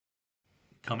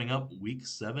Coming up, Week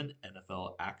 7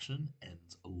 NFL action and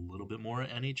a little bit more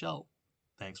NHL.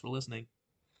 Thanks for listening.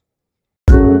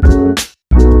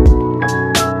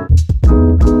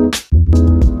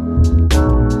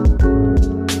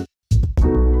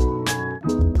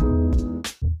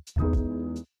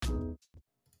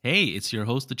 Hey, it's your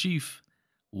host, the Chief.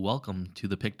 Welcome to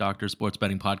the Pick Doctor Sports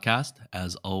Betting Podcast.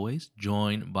 As always,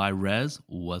 joined by Rez.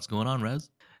 What's going on,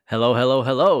 Rez? Hello, hello,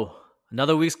 hello.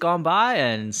 Another week's gone by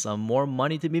and some more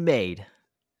money to be made.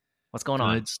 What's going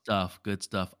on? Good stuff. Good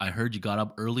stuff. I heard you got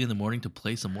up early in the morning to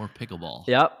play some more pickleball.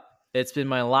 Yep. It's been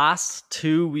my last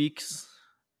 2 weeks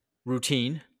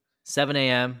routine. 7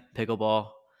 a.m.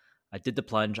 pickleball. I did the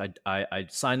plunge. I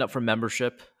signed up for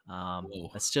membership.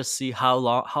 Let's just see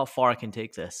how far I can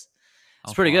take this.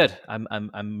 It's pretty good.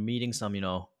 I'm meeting some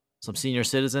senior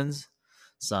citizens,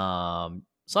 some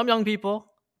young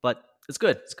people, but it's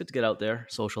good. It's good to get out there,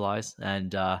 socialize,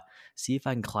 and see if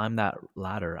I can climb that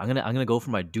ladder. I'm gonna go for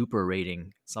my duper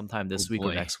rating sometime this week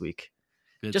or next week,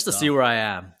 Good just stuff. to see where I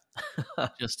am.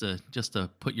 just to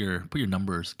put your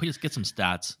numbers, get some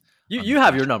stats. You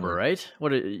have your number, right?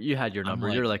 You had your number?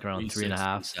 You're like around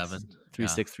 3.5, 7,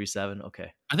 3.6, 3.7.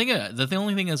 Okay. I think the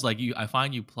only thing is I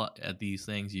find you at these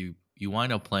things you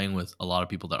wind up playing with a lot of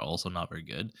people that are also not very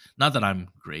good. Not that I'm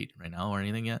great right now or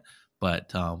anything yet,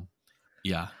 but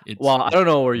yeah. I don't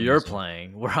know where you're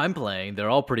playing. Where I'm playing, they're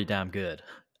all pretty damn good.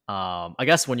 I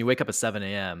guess when you wake up at 7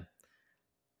 a.m.,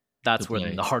 that's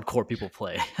when the hardcore people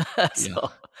play.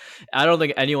 So I don't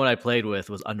think anyone I played with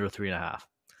was under 3.5.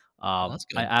 That's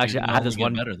good. I had this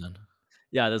one better then.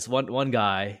 Yeah, this one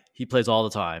guy, he plays all the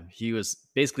time. He was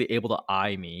basically able to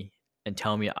eye me and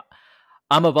tell me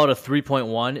I'm about a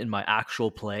 3.1 in my actual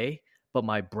play, but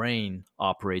my brain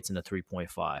operates in a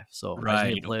 3.5. So I just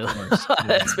need to play.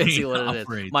 That's basically what it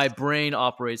is. My brain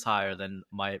operates higher than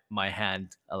my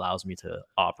hand allows me to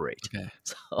operate. Okay.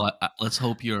 So let's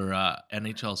hope your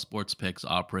NHL sports picks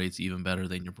operates even better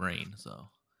than your brain. So.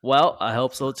 Well, I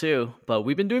hope so too. But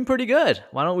we've been doing pretty good.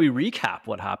 Why don't we recap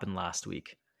what happened last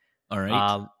week? All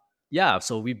right. Yeah,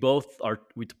 so we both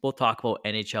talk about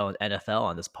NHL and NFL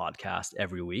on this podcast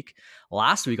every week.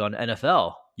 Last week on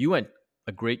NFL, you went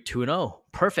a great 2-0,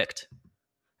 perfect,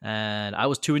 and I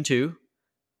was 2-2.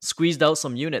 Squeezed out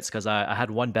some units because I had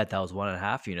one bet that was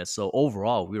 1.5 units. So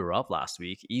overall, we were up last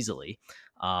week easily.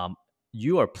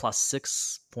 You are plus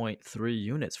 6.3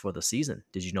 units for the season.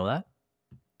 Did you know that?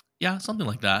 Yeah, something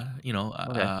like that.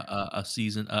 A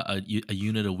season, a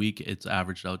unit a week. It's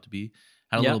averaged out to be.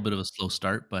 Had a little bit of a slow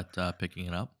start, but picking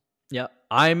it up. Yeah,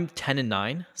 I'm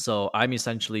 10-9, so I'm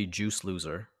essentially juice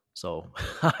loser. So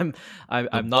I'm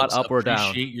not up or down.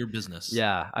 Appreciate your business.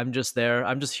 Yeah, I'm just there.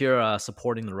 I'm just here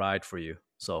supporting the ride for you.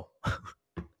 So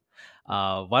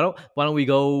why don't we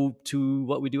go to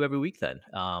what we do every week then?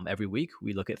 Every week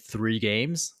we look at 3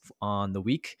 games on the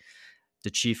week. The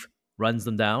Chief runs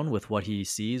them down with what he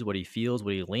sees, what he feels,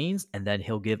 what he leans, and then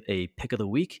he'll give a pick of the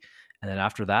week. And then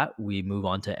after that, we move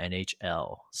on to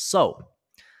NHL. So,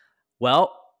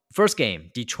 first game,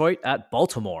 Detroit at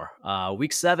Baltimore,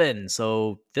 week 7.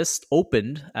 So this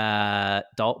opened at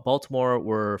Baltimore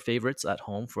were favorites at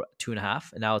home for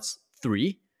 2.5, and now it's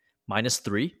 -3.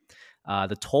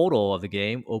 The total of the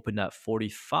game opened at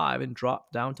 45 and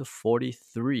dropped down to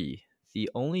 43. The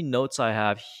only notes I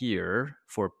have here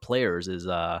for players is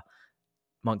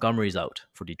Montgomery's out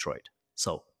for Detroit.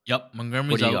 So. Yep,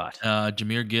 Montgomery's out.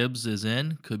 Jahmyr Gibbs is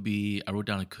in. I wrote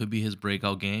down it could be his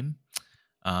breakout game.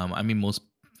 Most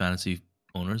fantasy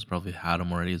owners probably had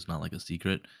him already. It's not like a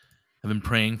secret. I've been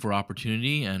praying for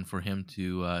opportunity and for him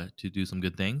to do some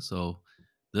good things. So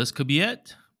this could be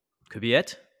it. Could be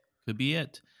it. Could be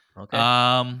it. Okay.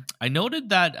 I noted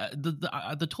that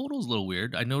the total is a little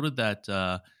weird. I noted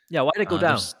that. Why did it go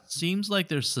down? Seems like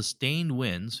there's sustained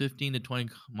winds, 15 to 20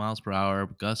 miles per hour,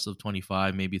 gusts of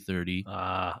 25, maybe 30.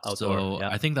 Outdoor,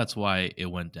 I think that's why it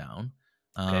went down.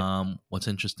 Okay. What's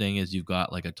interesting is you've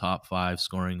got like a top 5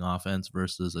 scoring offense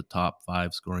versus a top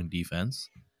 5 scoring defense.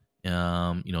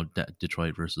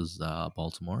 Detroit versus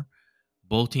Baltimore.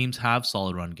 Both teams have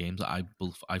solid run games. I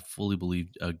fully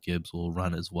believe Gibbs will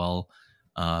run as well.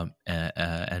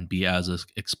 And be as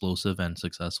explosive and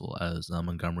successful as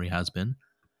Montgomery has been.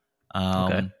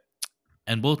 Okay.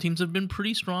 And both teams have been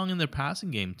pretty strong in their passing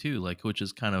game too, which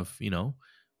is kind of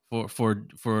for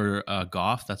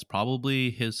Goff, that's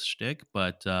probably his shtick.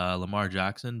 But Lamar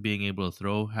Jackson being able to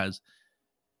throw has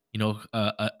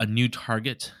a new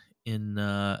target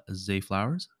in Zay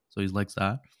Flowers, so he likes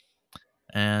that.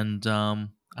 And I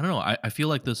don't know. I feel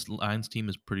like this Lions team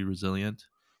is pretty resilient.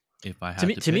 If I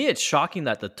had to me, it's shocking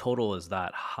that the total is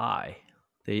that high.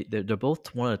 They're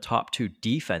both one of the top two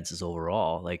defenses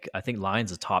overall. Like I think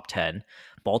Lions is top 10.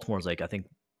 Baltimore's like I think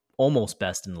almost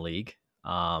best in the league.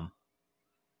 Um,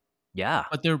 yeah,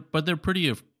 But they're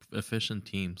pretty efficient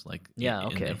teams, like yeah, in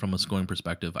okay, from a scoring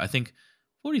perspective. I think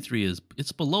 43 is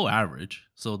it's below average.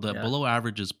 So the yeah, below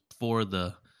average is for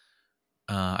the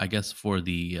I guess for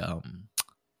the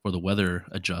weather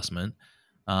adjustment.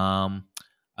 Um,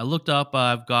 I looked up.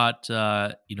 I've got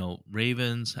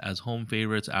Ravens as home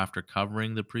favorites after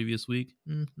covering the previous week.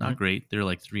 Not hmm, great. They're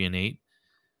like 3-8.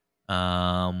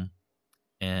 Um,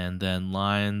 and then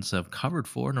Lions have covered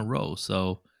four in a row.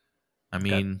 So I okay.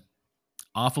 mean,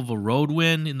 off of a road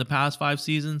win in the past 5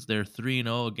 seasons, they're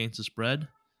 3-0 against the spread.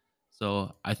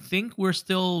 So I think we're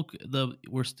still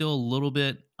a little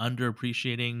bit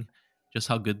underappreciating just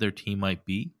how good their team might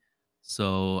be.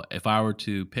 So if I were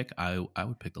to pick, I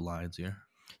would pick the Lions here.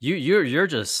 You're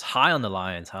just high on the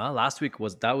Lions, huh? Last week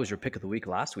was your pick of the week.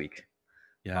 Last week,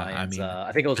 Yeah, I Lions. mean,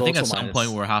 I think it was I think at also some point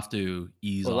minus. we'll have to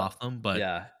ease Well, off them, but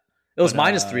yeah, it was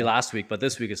but -3 last week, but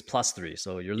this week is +3.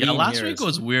 So your yeah, lean last here week is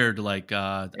was weird. Like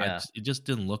yeah. it just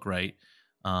didn't look right.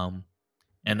 Um,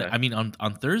 And Okay. I mean,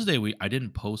 on Thursday, I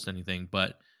didn't post anything,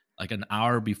 but like an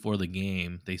hour before the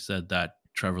game, they said that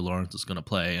Trevor Lawrence is going to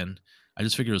play, and I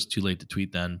just figured it was too late to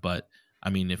tweet then. But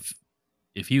I mean,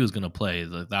 if he was going to play,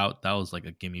 that was like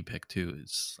a gimme pick too.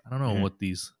 I don't know Mhm. what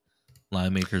these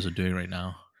line makers are doing right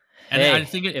now, and Hey, I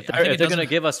think if it they're gonna doesn't,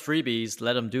 give us freebies,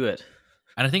 let them do it.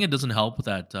 and I think it doesn't help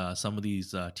that some of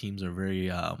these teams are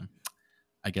very,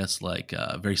 I guess, like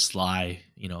very sly,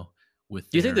 with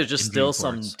Do you think their there's just injury still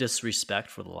some reports. disrespect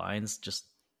for the Lions? Just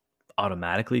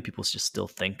automatically, people just still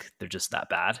think they're just that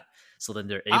bad. So then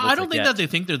they're able I to don't think that get. they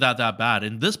think they're that bad.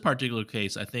 In this particular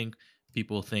case, I think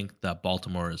people think that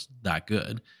Baltimore is that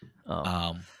good. Oh,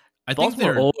 Um, I think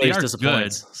Baltimore they always are good,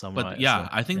 disappoints. but Somewhat. yeah, So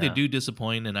I think they yeah. do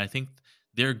disappoint, and I think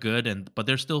they're good, and but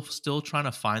they're still trying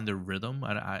to find their rhythm.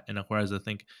 And whereas I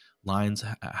think Lions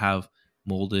have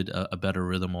molded a better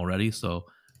rhythm already. So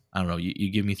I don't know. You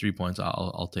give me 3 points,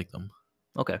 I'll take them.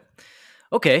 Okay.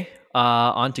 Okay.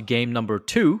 On to game number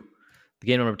two. The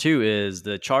game number two is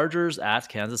the Chargers at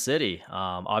Kansas City.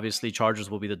 Obviously, Chargers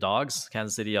will be the dogs.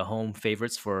 Kansas City are home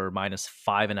favorites for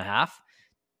 -5.5.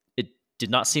 It did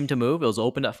not seem to move. It was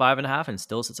opened at 5.5 and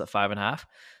still sits at 5.5.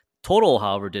 Total,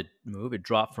 however, did move. It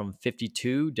dropped from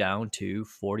 52 down to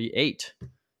 48.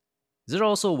 Is there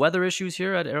also weather issues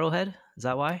here at Arrowhead? Is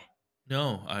that why?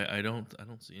 No, I don't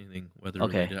see anything weather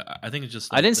Okay. related. I think it's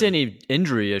just I like didn't see the any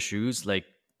injury issues, like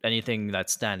anything that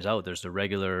stands out. There's the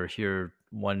regular here,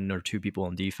 one or two people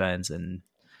on defense, and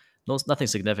nothing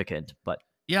significant. But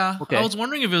Yeah, I okay. was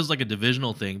wondering if it was like a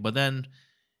divisional thing, but then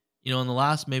in the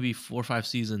last maybe 4 or 5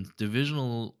 seasons,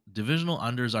 divisional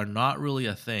unders are not really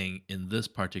a thing in this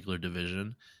particular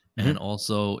division, and Hmm.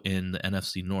 also in the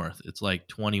NFC North. It's like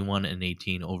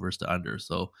 21-18 overs to under.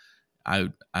 So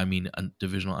I mean, a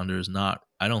divisional under is not.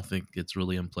 I don't think it's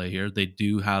really in play here. They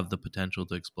do have the potential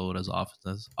to explode as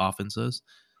offenses.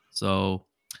 So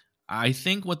I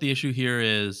think what the issue here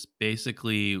is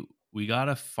basically we got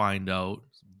to find out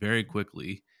very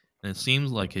quickly, and it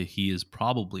seems like he is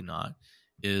probably not,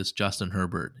 is Justin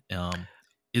Herbert.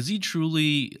 Is he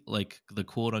truly like the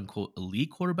quote unquote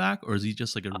elite quarterback, or is he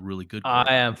just like a really good I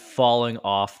quarterback? am falling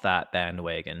off that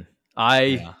bandwagon. I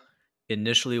Yeah.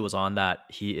 initially was on that.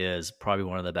 He is probably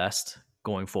one of the best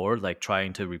going forward, like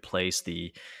trying to replace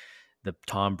the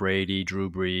Tom Brady, Drew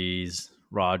Brees,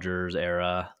 Rogers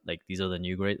era. Like these are the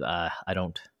new great. I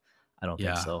don't think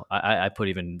Yeah. so. I put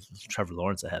even Trevor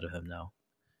Lawrence ahead of him now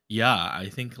Yeah, I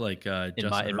think like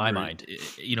Justin in my Herbert, mind.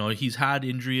 he's had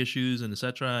injury issues and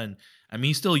etc. And I mean,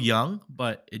 he's still young,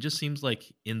 but it just seems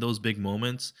like in those big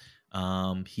moments,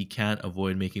 he can't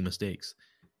avoid making mistakes,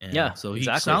 Yeah, and so he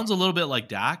exactly. sounds a little bit like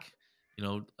Dak.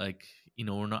 Like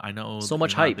we're not. I know So that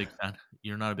much you're not a hype. big fan.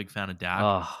 You're not a big fan of Dak,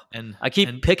 Oh, and I keep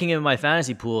and picking him in my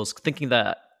fantasy pools, thinking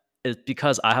that it's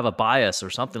because I have a bias or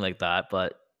something like that.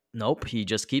 But nope, he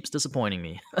just keeps disappointing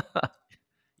me.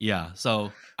 yeah,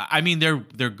 so I mean they're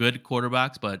good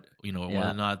quarterbacks, but whether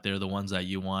Yeah, or not they're the ones that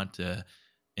you want to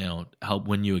help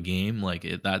win you a game, like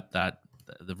that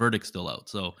the verdict's still out.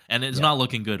 So and it's yeah. not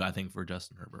looking good, I think, for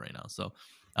Justin Herbert right now. So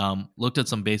looked at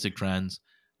some basic trends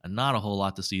and not a whole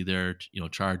lot to see there.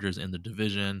 Chargers in the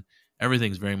division,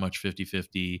 everything's very much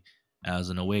 50-50. As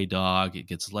an away dog, it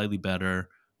gets slightly better,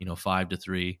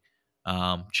 5-3.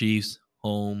 Chiefs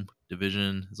home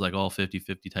division is like all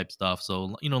 50-50 type stuff.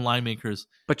 So line makers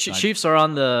But got. Chiefs are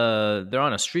they're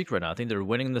on a streak right now. I think they're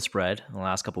winning the spread in the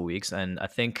last couple of weeks, and I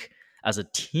think as a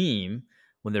team,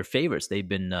 when they're favorites, they've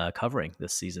been covering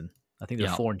this season. I think they're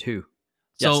Yeah. 4-2.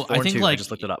 Yes, So I four and think two. I like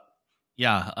just looked it up.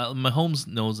 Yeah, Mahomes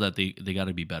knows that they got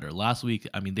to be better. Last week,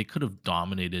 I mean, they could have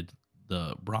dominated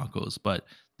the Broncos, but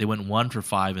they went 1 for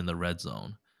 5 in the red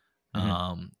zone,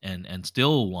 Hmm. and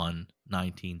still won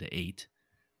 19-8.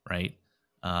 Right?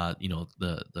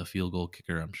 The field goal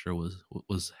kicker, I'm sure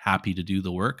was happy to do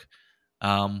the work.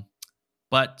 Um,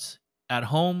 but at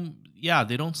home, yeah,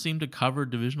 they don't seem to cover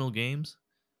divisional games.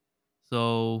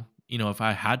 So if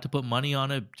I had to put money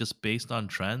on it just based on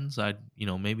trends, I'd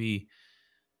maybe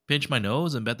pinch my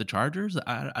nose and bet the Chargers.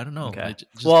 I don't know. Okay. It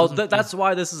just Well, doesn't feel. that's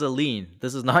why this is a lean.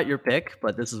 This is not your pick,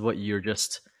 but this is what you're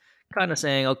just kind of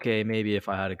saying. Okay, maybe if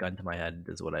I had a gun to my head,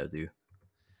 this is what I would do.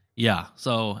 Yeah.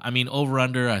 So I mean, over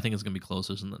under, I think it's gonna be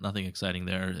closer. So nothing exciting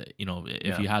there.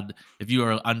 Yeah. If you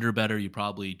are under better, you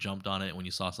probably jumped on it when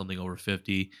you saw something over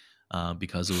 50,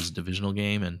 because it was a divisional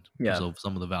game, and Yeah. so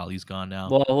some of the value's gone now.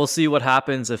 Well, we'll see what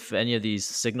happens if any of these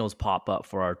signals pop up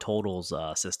for our totals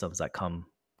systems that come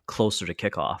closer to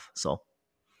kickoff. So,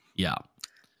 Yeah.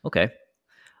 okay.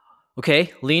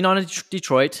 Okay. Lean on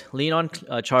Detroit, lean on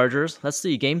Chargers. Let's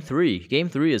see. Game three. Game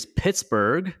three is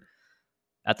Pittsburgh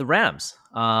at the Rams.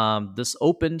 This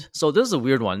opened. So this is a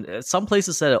weird one. Some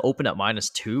places said it opened at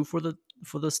 -2 for the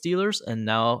Steelers, and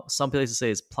now some places say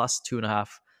it's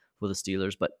 +2.5 for the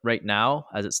Steelers. But right now,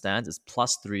 as it stands, it's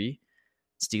 +3.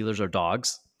 Steelers are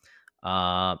dogs,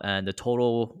 and the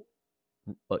total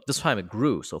this time it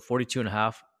grew. So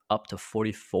 42.5 up to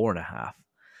 44.5.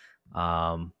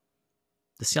 Um,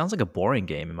 this sounds like a boring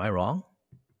game. Am I wrong?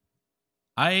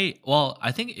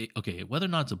 I think okay, whether or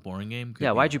not it's a boring game could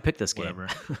Yeah. Why'd be you pick this game? whatever.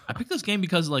 I picked this game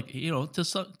because, like,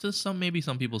 to some maybe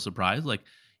some people surprised, like,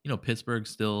 Pittsburgh's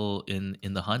still in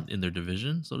the hunt in their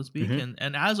division, so to speak, Hmm.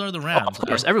 and as are the Oh, Rams. of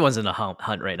course, everyone's in the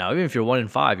hunt right now. Even if you're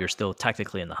 1-5, you're still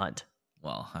technically in the hunt.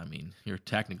 I mean, you're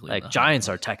technically in Like the hunt, Giants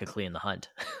but are technically in the hunt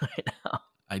right now.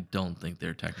 I don't think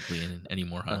they're technically in any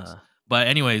more hunts. Uh, But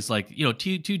anyways, like,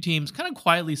 two teams kind of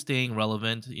quietly staying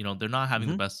relevant. They're not having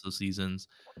the mhm. best of seasons.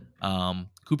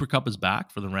 Cooper Cup is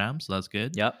back for the Rams, so that's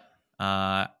good. Yep.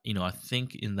 I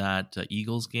think in that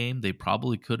Eagles game, they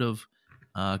probably could have,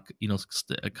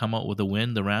 come out with a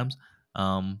win. The Rams,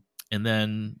 and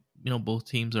then both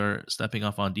teams are stepping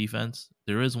up on defense.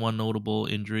 There is one notable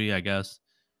injury, I guess.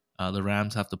 The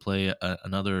Rams have to play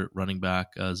another running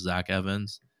back, Zach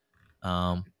Evans.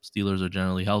 Steelers are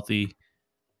generally healthy.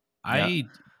 Yeah. I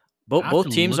Both after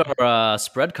teams look, are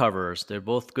spread coverers. They're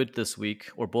both good this week,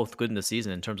 or both good in the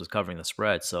season in terms of covering the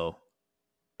spread. So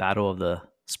battle of the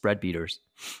spread beaters.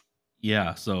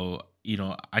 yeah. So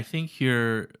I think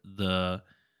here the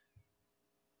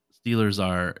Steelers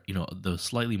are, the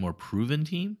slightly more proven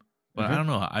team, but I Hmm. don't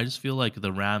know. I just feel like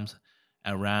the Rams,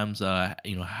 are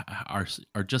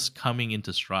just coming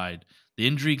into stride. The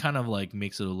injury kind of like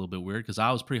makes it a little bit weird because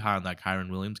I was pretty high on that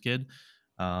Kyron Williams kid.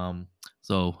 Um,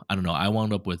 so I don't know. I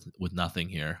wound up with nothing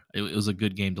here. It was a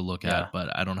good game to look Yeah. at,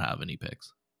 but I don't have any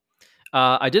picks.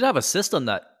 I did have a system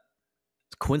that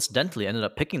coincidentally ended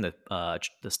up picking the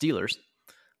Steelers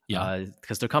Yeah,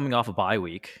 because they're coming off a bye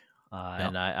week, yeah,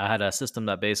 and I had a system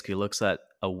that basically looks at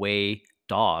away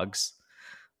dogs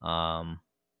um,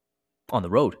 on the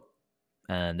road.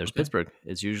 And there's okay, Pittsburgh.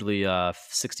 It's usually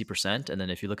 60%, and then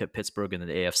if you look at Pittsburgh in the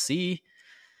AFC,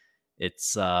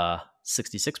 it's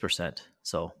 66%.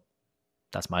 So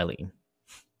that's my lean,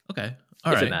 okay,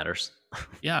 all if it right. matters.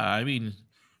 Yeah, I mean,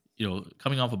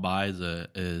 coming off a bye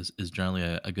is generally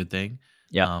a good thing,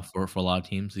 Yeah, for a lot of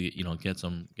teams to get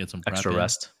some prep extra in,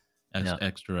 rest. Yeah.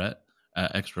 extra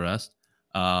rest.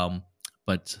 Um,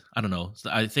 but I don't know. So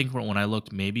I think when I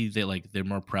looked, maybe they're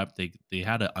more prepped. They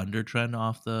had an under trend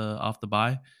off the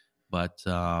bye, but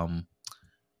I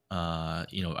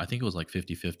think it was like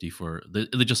 50-50 for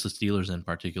just the Steelers in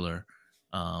particular,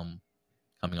 um,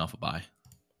 coming off a bye.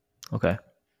 Okay.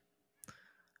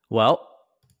 Well,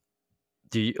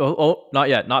 do you? Not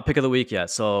yet. Not pick of the week yet.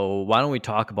 So why don't we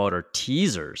talk about our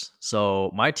teasers?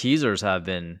 So my teasers have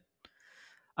been.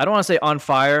 I don't want to say on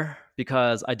fire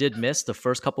because I did miss the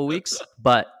first couple weeks,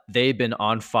 but they've been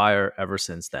on fire ever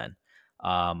since then.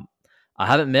 Um, I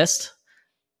haven't missed.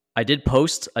 I did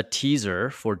post a teaser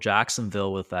for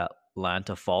Jacksonville with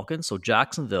Atlanta Falcons. So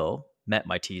Jacksonville met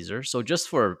my teaser. So just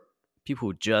for people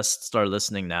who just started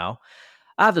listening now,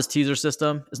 I have this teaser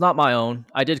system. It's not my own.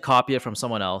 I did copy it from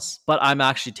someone else, but I'm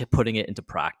actually putting it into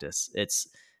practice. It's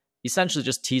essentially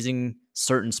just teasing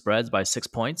certain spreads by 6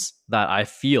 points that I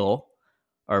feel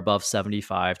are above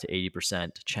 75 to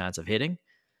 80% chance of hitting.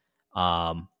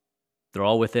 Um, they're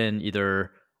all within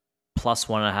either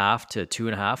 +1.5 to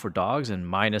 2.5 for dogs and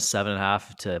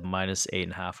 -7.5 to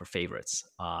 -8.5 for favorites.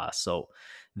 So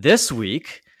this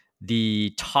week,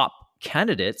 the top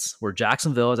candidates were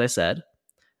Jacksonville, as I said,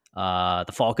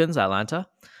 the Falcons, Atlanta,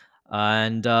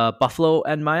 and Buffalo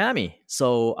and Miami.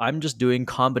 So I'm just doing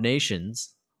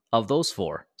combinations of those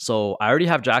four. So I already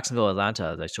have Jacksonville,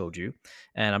 Atlanta, as I showed you,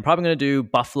 and I'm probably going to do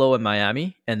Buffalo and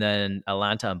Miami, and then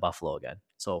Atlanta and Buffalo again.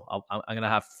 So I'm going to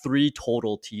have 3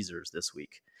 total teasers this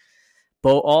week.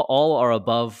 But all are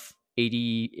above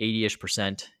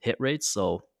 80-ish% hit rates.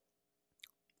 So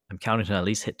I'm counting to at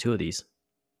least hit 2 of these.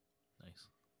 Nice.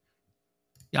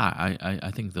 Yeah,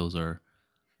 I think those are,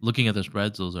 looking at the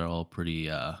spreads, those are all pretty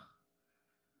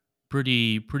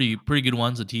good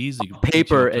ones to tease. It takes you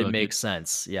Paper, up to it a good, makes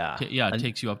sense. Yeah. yeah, it And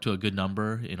takes you up to a good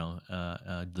number.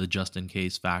 The just in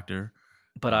case factor.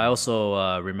 But I Um,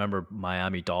 also remember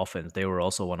Miami Dolphins. They were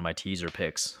also one of my teaser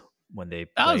picks when they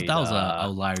that played. was a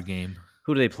outlier game.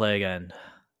 Who do they play again?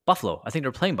 Buffalo. I think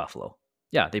they're playing Buffalo.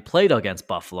 Yeah, they played against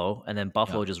Buffalo, and then Yeah,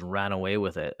 Buffalo just ran away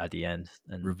with it at the end.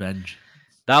 And revenge.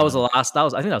 that You was the know. last. That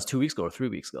was, I think that was 2 weeks ago or 3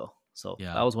 weeks ago. So that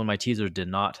Yeah. was when my teaser did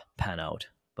not pan out,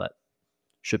 but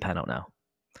should pan out now.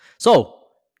 So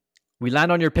we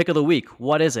land on your pick of the week.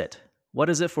 What is it? What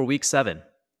is it for week 7?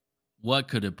 What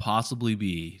could it possibly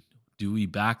be? Do we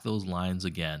back those lines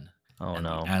again? Oh And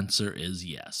the no. answer is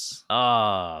yes.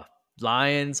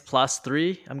 Lions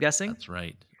 +3, I'm guessing. That's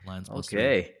right. Lions +3.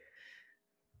 Okay.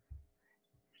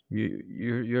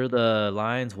 You're the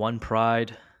Lions one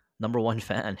pride number one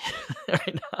fan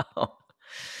right now.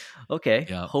 Okay.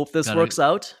 Yeah. Hope this Gotta works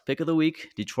out. Pick of the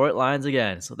week, Detroit Lions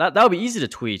again. So that would be easy to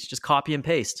tweet. Just copy and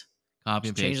paste. copy Just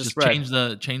and change paste. the Just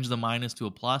spread. change the minus to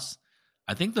a plus.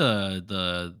 I think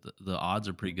the odds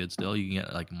are pretty good still. You can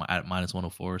get like at minus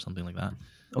 104 or something like that.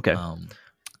 Okay. Um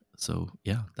so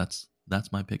yeah, that's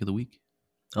my pick of the week.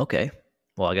 Okay.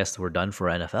 Well, I guess we're done for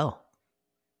NFL.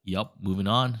 Yep, moving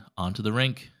on to the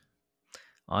rink.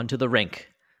 On to the rink.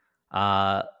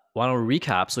 Why don't we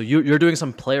recap? So you're doing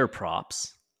some player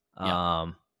props. Yeah.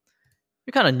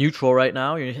 You're kind of neutral right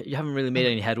now. You haven't really made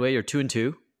any headway. You're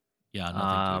 2-2. Yeah, nothing too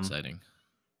Um, exciting.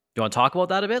 you want to talk about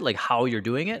that a bit, like how you're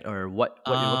doing it or what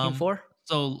you're looking Um, for?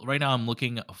 so right now I'm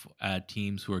looking at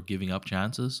teams who are giving up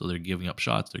chances. So they're giving up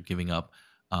shots. They're giving up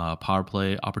power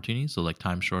play opportunities. So like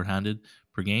time shorthanded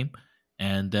per game.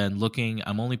 And then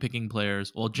I'm only picking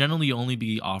players. Well, generally you only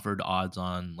be offered odds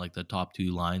on like the top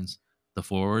 2 lines, the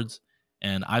forwards.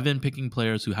 And I've been picking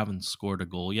players who haven't scored a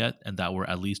goal yet and that were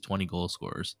at least 20 goal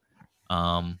scorers.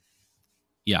 Um,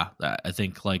 yeah, I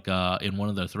think like in one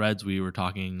of the threads we were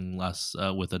talking less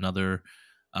with another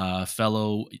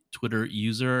fellow Twitter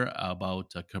user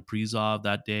about Kaprizov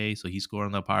that day, so he scored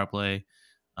on the power play.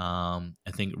 I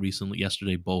think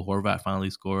yesterday, Bo Horvat finally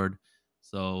scored.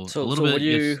 So a little So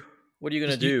bit, what are you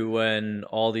gonna just you. do when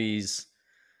all these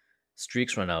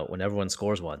streaks run out? When everyone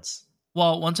scores once?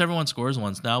 Well, once everyone scores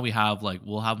once, now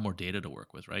we'll have more data to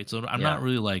work with, right? So I'm not Yeah.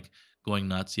 really like going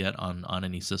nuts yet on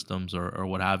any systems or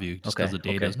what have you, just because Okay. the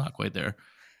data Okay. is not quite there.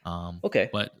 Okay.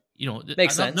 But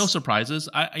Makes no sense. surprises.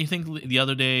 I think the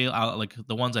other day, like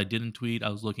the ones I didn't tweet, I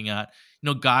was looking at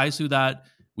guys who that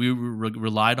we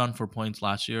relied on for points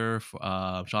last year, for,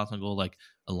 shots on goal, like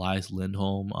Elias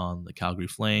Lindholm on the Calgary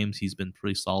Flames. He's been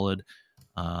pretty solid.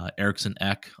 Eriksson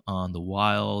Ek on the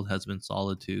Wild has been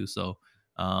solid too. So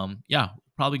yeah,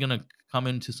 probably gonna come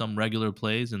into some regular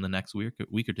plays in the next week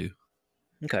or two.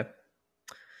 Okay.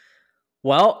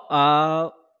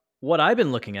 Well, what I've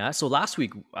been looking at. So last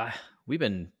week, we've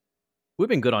been we've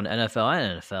been good on NFL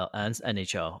and NFL and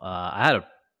NHL. I had a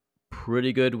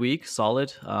pretty good week,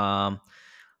 solid.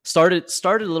 Started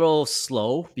a little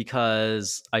slow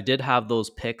because I did have those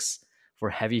picks for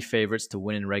heavy favorites to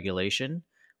win in regulation,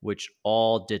 which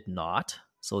all did not.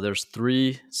 So there's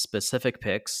 3 specific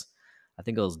picks. I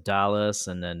think it was Dallas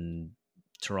and then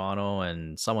Toronto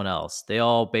and someone else. They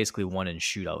all basically won in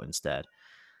shootout instead.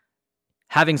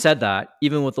 Having said that,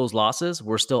 even with those losses,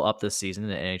 we're still up this season in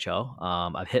the NHL.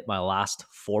 I've hit my last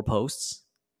 4 posts.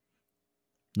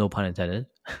 No pun intended.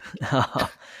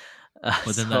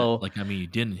 But then So you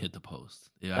didn't hit the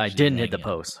post. It I actually didn't hit rang the in.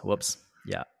 post. Whoops.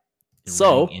 Yeah. It rang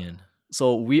So in.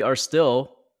 so we are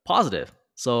still positive.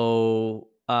 So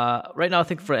right now, I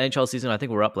think for NHL season, I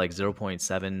think we're up like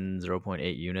 0.7,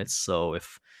 0.8 units. So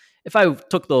if I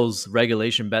took those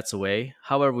regulation bets away,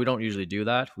 however, we don't usually do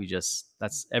that.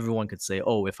 That's everyone could say,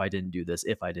 oh, if I didn't do this,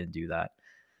 if I didn't do that,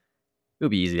 it would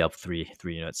be easy up three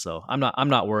units. So I'm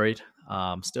not worried.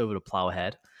 Still able to plow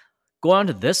ahead. Go on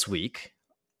to this week.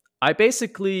 I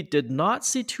basically did not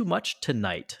see too much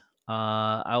tonight.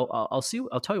 I'll see.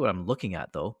 I'll tell you what I'm looking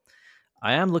at though.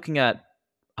 I am looking at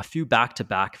a few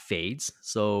back-to-back fades.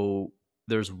 So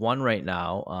there's one right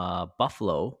now.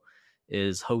 Buffalo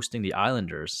is hosting the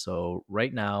Islanders. So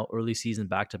right now, early season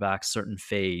back-to-back, certain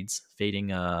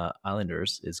fading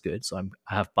Islanders is good. So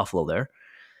I have Buffalo there.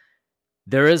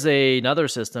 There is another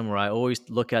system where I always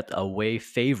look at the away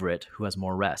favorite who has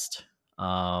more rest.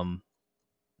 Um,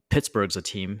 Pittsburgh's a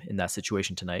team in that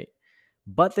situation tonight,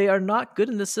 but they are not good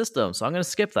in this system, so I'm going to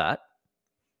skip that.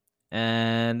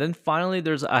 And then finally,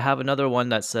 I have another one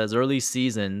that says early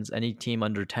seasons, any team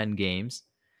under 10 games,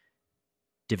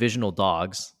 divisional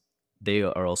dogs, they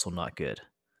are also not good.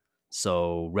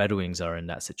 So Red Wings are in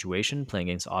that situation playing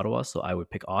against Ottawa, so I would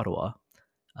pick Ottawa.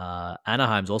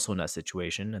 Anaheim's also in that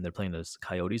situation, and they're playing the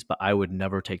Coyotes, but I would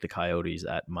never take the Coyotes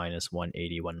at minus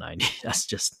 180, 190. That's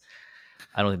just,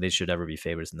 I don't think they should ever be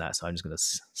favorites in that, so I'm just going to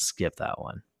skip that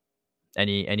one.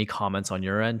 Any comments on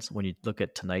your end when you look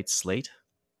at tonight's slate?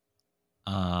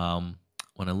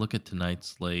 When I look at tonight's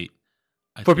slate,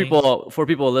 I For think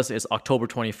people listening, it's October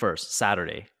 21st,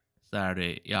 Saturday.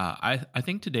 Saturday. Yeah, I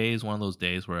think today is one of those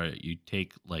days where you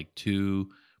take like two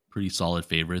pretty solid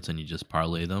favorites and you just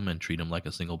parlay them and treat them like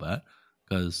a single bet,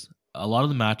 because a lot of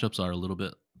the matchups are a little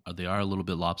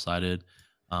bit lopsided.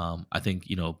 I think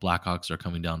Blackhawks are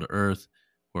coming down to earth,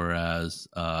 whereas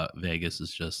Vegas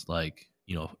is just like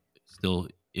still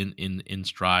in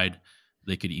stride.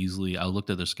 They could easily. I looked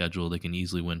at their schedule. They can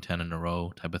easily win 10 in a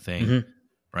row, type of thing, Mm-hmm.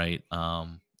 right?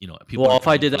 People Well, are if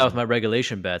I coming did that with from. my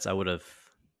regulation bets, I would have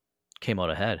came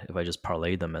out ahead if I just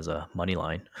parlayed them as a money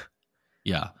line.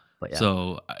 Yeah. But yeah,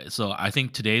 So I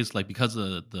think today's like, because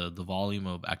of the volume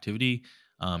of activity,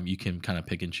 you can kind of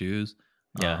pick and choose.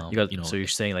 yeah, you got. So you're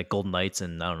saying like Golden Knights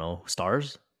and I don't know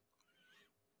Stars.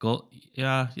 Go.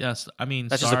 Yeah. Yes. I mean,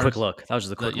 That's just a quick stars. look. That was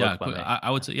just a quick Yeah. look by me. I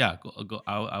would say, yeah.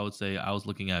 I would say I was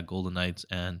looking at Golden Knights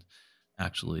and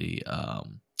actually, uh,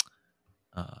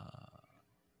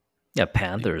 Yeah,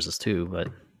 Panthers is too, but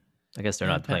I guess they're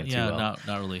not playing too yeah, well.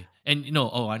 not really. And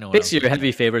oh, I know what I was Basically, your looking at.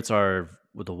 heavy favorites are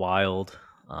with the Wild,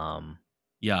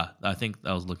 Yeah, I think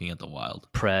I was looking at the Wild.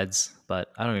 Preds,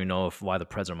 but I don't even know why the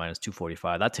Preds are minus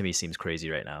 245. That to me seems crazy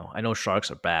right now. I know Sharks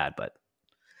are bad, but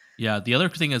Yeah, the other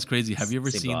thing that's crazy. Have you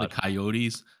ever seems seen the odd.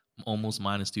 Coyotes almost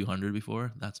minus 200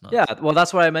 before? That's Yeah, nuts. well,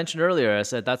 that's what I mentioned earlier. I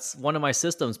said that's one of my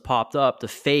systems popped up to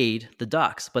fade the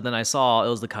Ducks, but then I saw it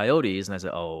was the Coyotes, and I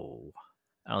said, "Oh,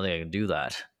 I don't think I can do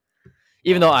that."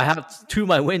 Even though Well, I have two of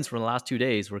my wins from the last 2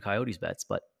 days were Coyotes bets,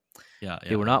 but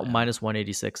they were not yeah. minus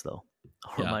 186 though,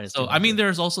 or Yeah. minus So I mean, 200.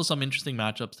 there's also some interesting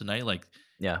matchups tonight. Like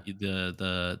Yeah,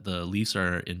 the Leafs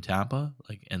are in Tampa,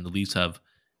 like, and the Leafs have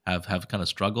kind of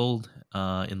struggled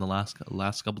in the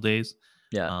last couple days.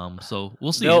 yeah. So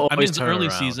we'll see. They'll I mean, always it's turn it early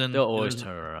around. They'll season. always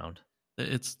turn it around.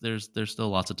 There's still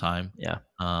lots of time. Yeah.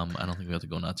 I don't think we have to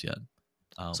go nuts yet.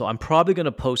 So I'm probably going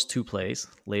to post two plays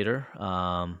later.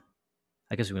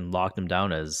 I guess we can lock them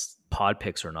down as pod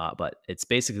picks or not, but it's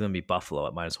basically going to be Buffalo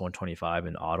at minus 125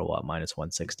 and Ottawa at minus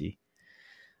 160.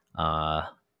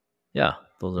 Yeah,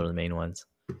 those are the main ones.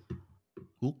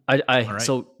 Cool. All right.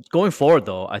 So going forward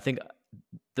though, I think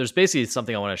there's basically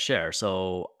something I want to share.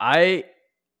 So I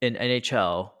in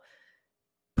NHL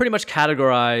pretty much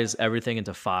categorize everything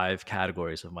into 5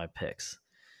 categories of my picks.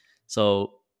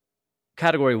 So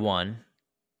category 1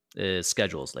 is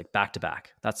schedules, like back to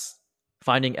back. That's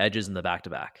finding edges in the back to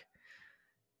back.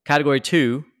 Category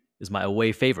 2 is my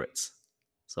away favorites.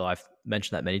 So I've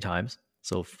mentioned that many times.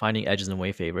 So finding edges in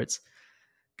away favorites.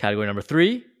 Category number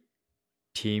 3,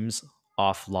 teams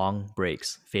off long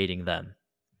breaks, fading them.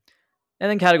 And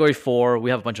then category 4, we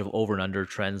have a bunch of over and under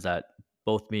trends that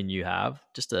both me and you have,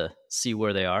 just to see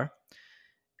where they are.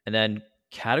 And then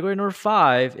category number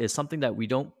 5 is something that we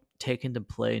don't take into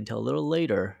play until a little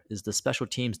later, is the special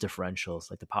teams differentials,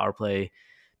 like the power play,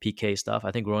 PK stuff.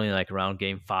 I think we're only like around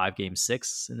game 5, game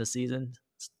 6 in the season.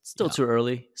 It's still too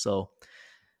early. So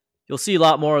you'll see a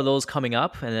lot more of those coming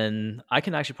up. And then I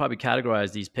can actually probably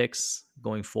categorize these picks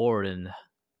going forward and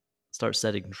start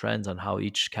setting trends on how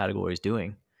each category is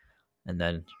doing. And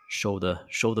then show the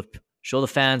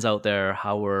fans out there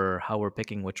how we're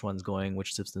picking which one's going,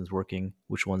 which system's working,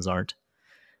 which ones aren't.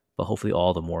 But hopefully all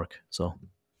of them work. So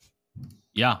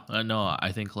Yeah, no,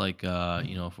 I think like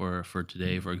for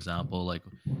today, for example, like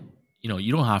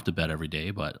you don't have to bet every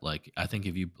day, but like I think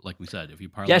if you, like we said, if you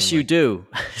parlay, yes, you like do.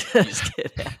 Just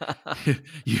kidding.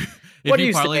 you, What if are you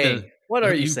you parlay saying? What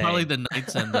are if you you parlay saying? the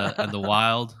Knights and the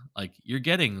Wild, like you're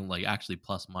getting like actually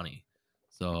plus money.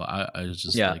 So I was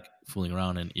just Yeah. like fooling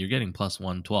around, and you're getting plus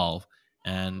 112.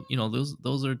 And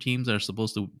those are teams that are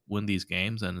supposed to win these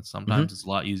games, and sometimes Mm-hmm. it's a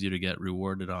lot easier to get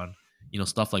rewarded on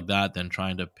stuff like that than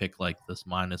trying to pick like this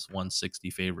minus 160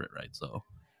 favorite, right? So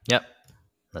Yep.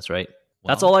 That's right.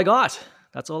 That's well, all I got.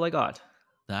 That's all I got.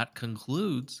 that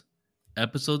concludes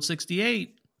episode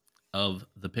 68 of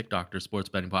the Pick Doctor Sports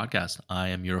Betting Podcast. I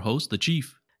am your host, the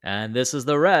Chief. And this is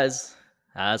the Res.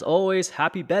 As always,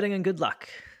 happy betting and good luck.